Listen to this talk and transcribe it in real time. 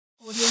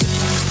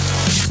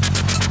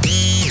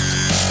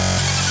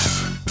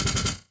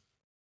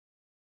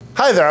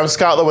Hi there, I'm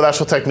Scott Lowe with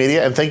ActualTech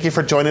Media, and thank you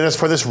for joining us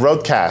for this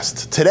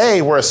RoadCast.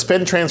 Today, we're at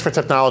Spin Transfer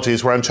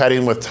Technologies, where I'm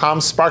chatting with Tom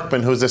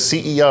Sparkman, who's the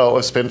CEO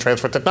of Spin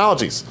Transfer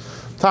Technologies.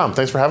 Tom,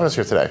 thanks for having us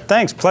here today.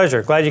 Thanks,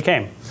 pleasure. Glad you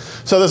came.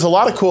 So there's a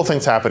lot of cool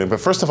things happening, but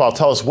first of all,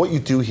 tell us what you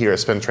do here at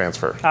Spin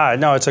Transfer.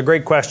 No, it's a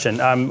great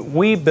question.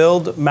 We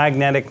build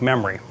magnetic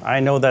memory. I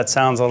know that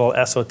sounds a little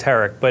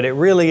esoteric, but it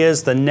really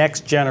is the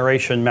next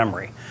generation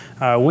memory.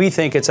 We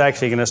think it's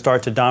actually going to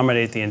start to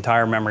dominate the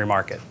entire memory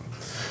market.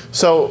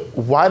 So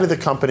why did the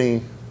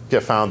company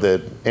get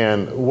founded,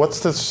 and what's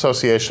the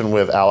association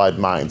with Allied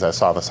Minds? I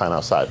saw the sign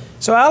outside.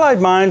 So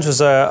Allied Minds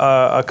was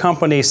a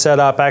company set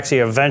up, actually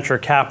a venture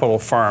capital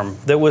firm,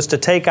 that was to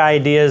take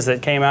ideas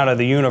that came out of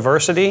the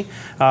university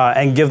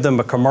and give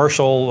them a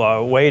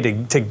commercial way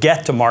to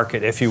get to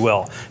market, if you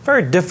will.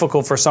 Very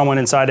difficult for someone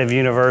inside of a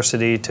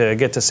university to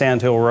get to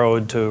Sand Hill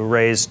Road to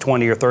raise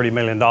 $20 or $30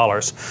 million.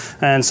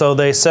 And so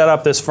they set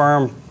up this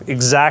firm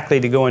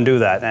exactly to go and do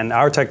that. And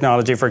our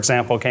technology, for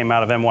example, came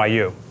out of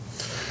NYU.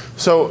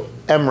 So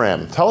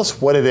MRAM, tell us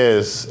what it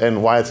is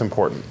and why it's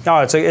important. Oh,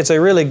 it's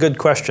a really good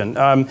question.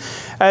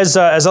 As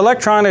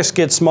electronics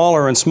get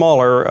smaller and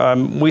smaller,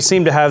 we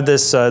seem to have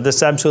this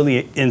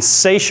absolutely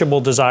insatiable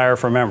desire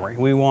for memory.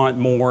 We want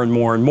more and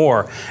more and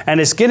more. And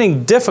it's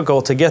getting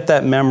difficult to get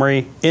that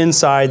memory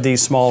inside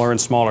these smaller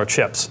and smaller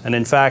chips. And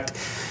in fact,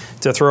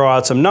 to throw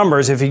out some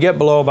numbers, if you get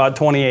below about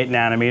 28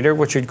 nanometer,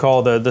 which you'd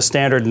call the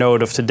standard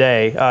node of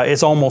today,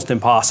 it's almost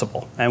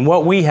impossible. And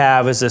what we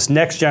have is this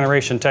next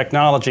generation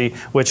technology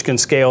which can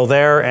scale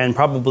there and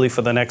probably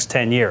for the next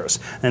 10 years.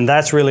 And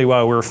that's really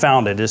why we were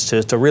founded, is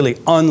to really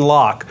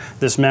unlock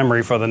this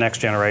memory for the next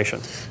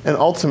generation. And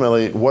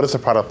ultimately, what does the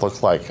product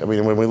look like? I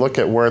mean, when we look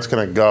at where it's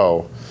going to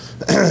go,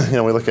 we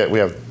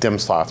have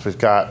DIMM slots, we've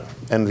got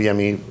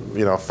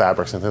NVMe,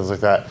 fabrics and things like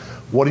that.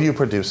 What are you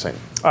producing?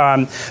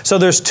 So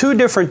there's two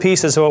different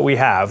pieces of what we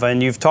have,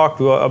 and you've talked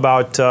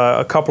about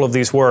a couple of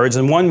these words,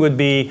 and one would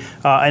be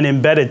an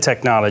embedded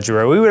technology,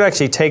 where we would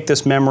actually take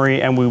this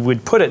memory and we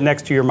would put it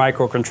next to your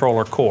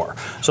microcontroller core.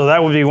 So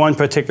that would be one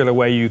particular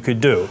way you could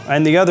do.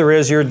 And the other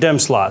is your DIMM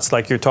slots,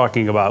 like you're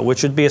talking about,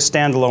 which would be a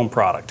standalone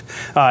product.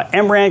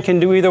 MRAM can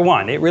do either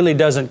one. It really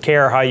doesn't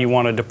care how you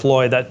want to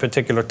deploy that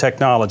particular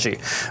technology.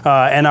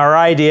 And our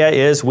idea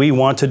is we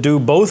want to do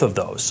both of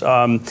those.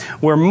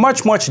 We're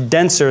much, much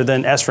denser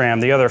than SRAM,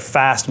 the other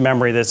fast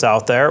memory that's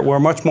out there. We're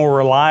much more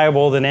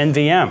reliable than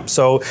NVM.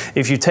 So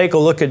if you take a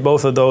look at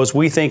both of those,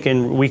 we think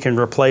we can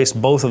replace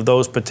both of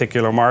those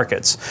particular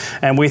markets.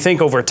 And we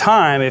think over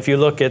time, if you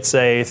look at,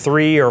 say,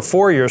 3 or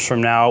 4 years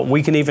from now,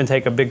 we can even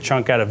take a big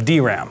chunk out of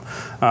DRAM.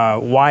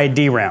 Why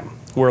DRAM?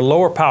 We're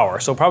lower power,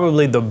 so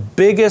probably the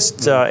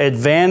biggest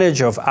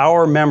advantage of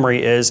our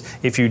memory is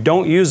if you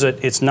don't use it,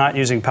 it's not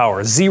using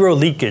power. Zero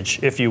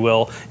leakage, if you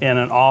will, in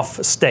an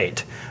off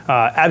state.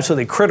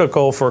 Absolutely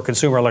critical for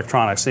consumer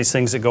electronics, these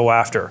things that go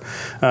after.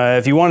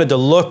 If you wanted to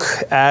look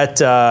at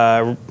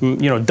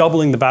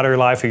doubling the battery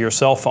life of your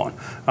cell phone,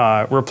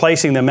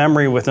 replacing the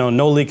memory with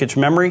no leakage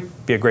memory,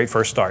 be a great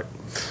first start.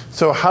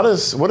 So what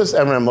does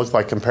MRAM look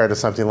like compared to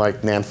something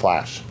like NAND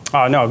flash?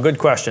 Oh, no, good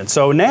question.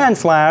 So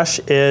NAND flash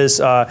is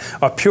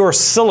a pure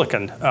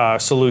silicon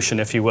solution,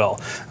 if you will.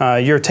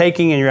 You're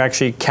taking and you're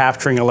actually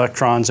capturing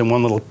electrons in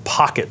one little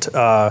pocket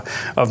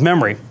of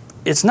memory.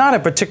 It's not a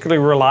particularly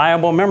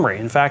reliable memory.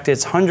 In fact,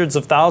 it's hundreds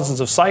of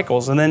thousands of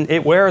cycles and then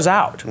it wears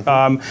out.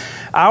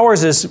 Mm-hmm.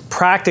 Ours is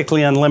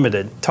practically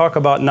unlimited. Talk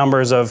about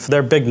numbers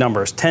they're big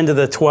numbers, 10 to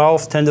the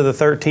 12th, 10 to the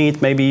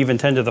 13th, maybe even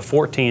 10 to the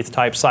 14th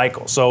type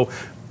cycle. So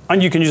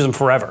and you can use them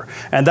forever.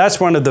 And that's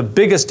one of the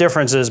biggest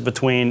differences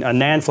between a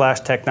NAND flash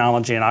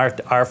technology and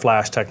our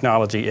flash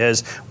technology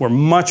is we're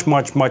much,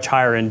 much, much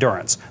higher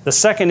endurance. The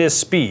second is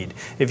speed.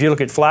 If you look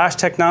at flash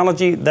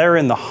technology, they're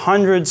in the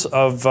hundreds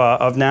of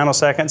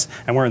nanoseconds,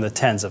 and we're in the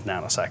tens of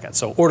nanoseconds.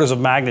 So orders of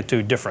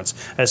magnitude difference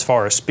as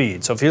far as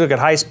speed. So if you look at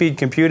high-speed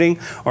computing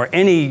or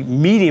any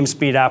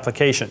medium-speed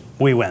application,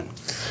 we win.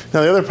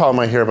 Now, the other problem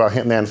I hear about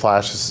NAND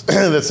flash is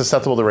that it's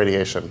susceptible to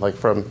radiation, like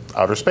from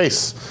outer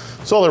space.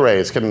 Solar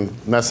rays can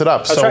mess it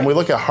up. So when we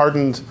look at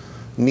hardened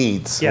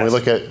needs, when we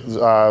look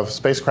at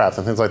spacecraft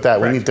and things like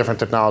that, we need different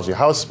technology.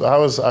 How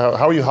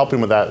are you helping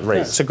with that race?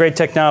 Yeah, it's a great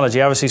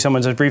technology. Obviously,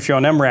 someone's going to brief you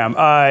on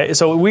MRAM.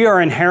 So we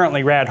are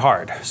inherently rad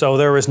hard. So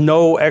there is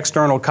no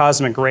external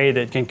cosmic ray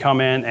that can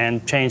come in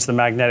and change the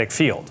magnetic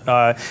field.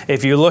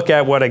 If you look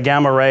at what a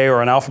gamma ray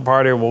or an alpha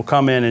particle will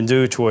come in and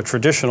do to a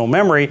traditional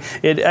memory,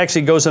 it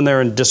actually goes in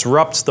there and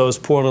disrupts those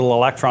poor little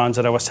electrons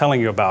that I was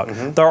telling you about.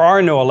 Mm-hmm. There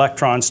are no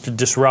electrons to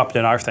disrupt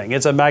in our thing.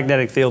 It's a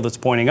magnetic field that's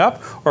pointing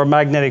up or a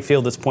magnetic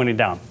field that's pointing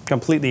down.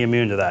 Completely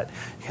immune to that.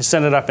 You can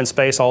send it up in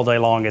space all day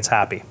long, it's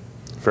happy.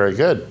 Very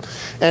good.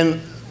 And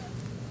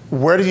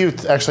where do you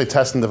actually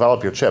test and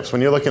develop your chips?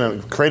 When you're looking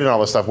at creating all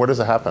this stuff, where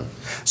does it happen?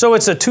 So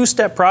it's a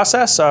two-step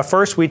process.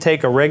 First, we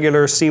take a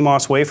regular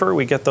CMOS wafer.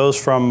 We get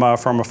those from a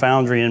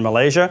foundry in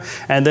Malaysia.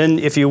 And then,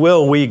 if you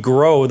will, we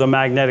grow the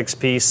magnetics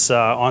piece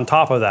on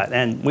top of that.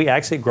 And we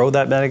actually grow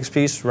that magnetics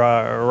piece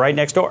right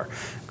next door.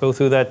 Go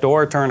through that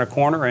door, turn a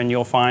corner, and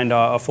you'll find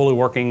a fully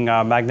working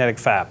magnetic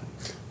fab.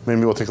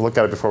 maybe we'll take a look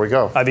at it before we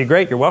go. That'd be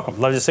great. You're welcome.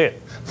 Love to see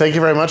it. Thank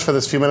you very much for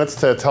this few minutes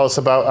to tell us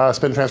about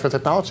spin transfer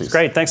technologies.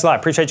 Great. Thanks a lot.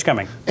 Appreciate you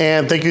coming.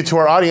 And thank you to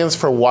our audience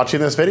for watching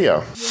this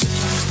video.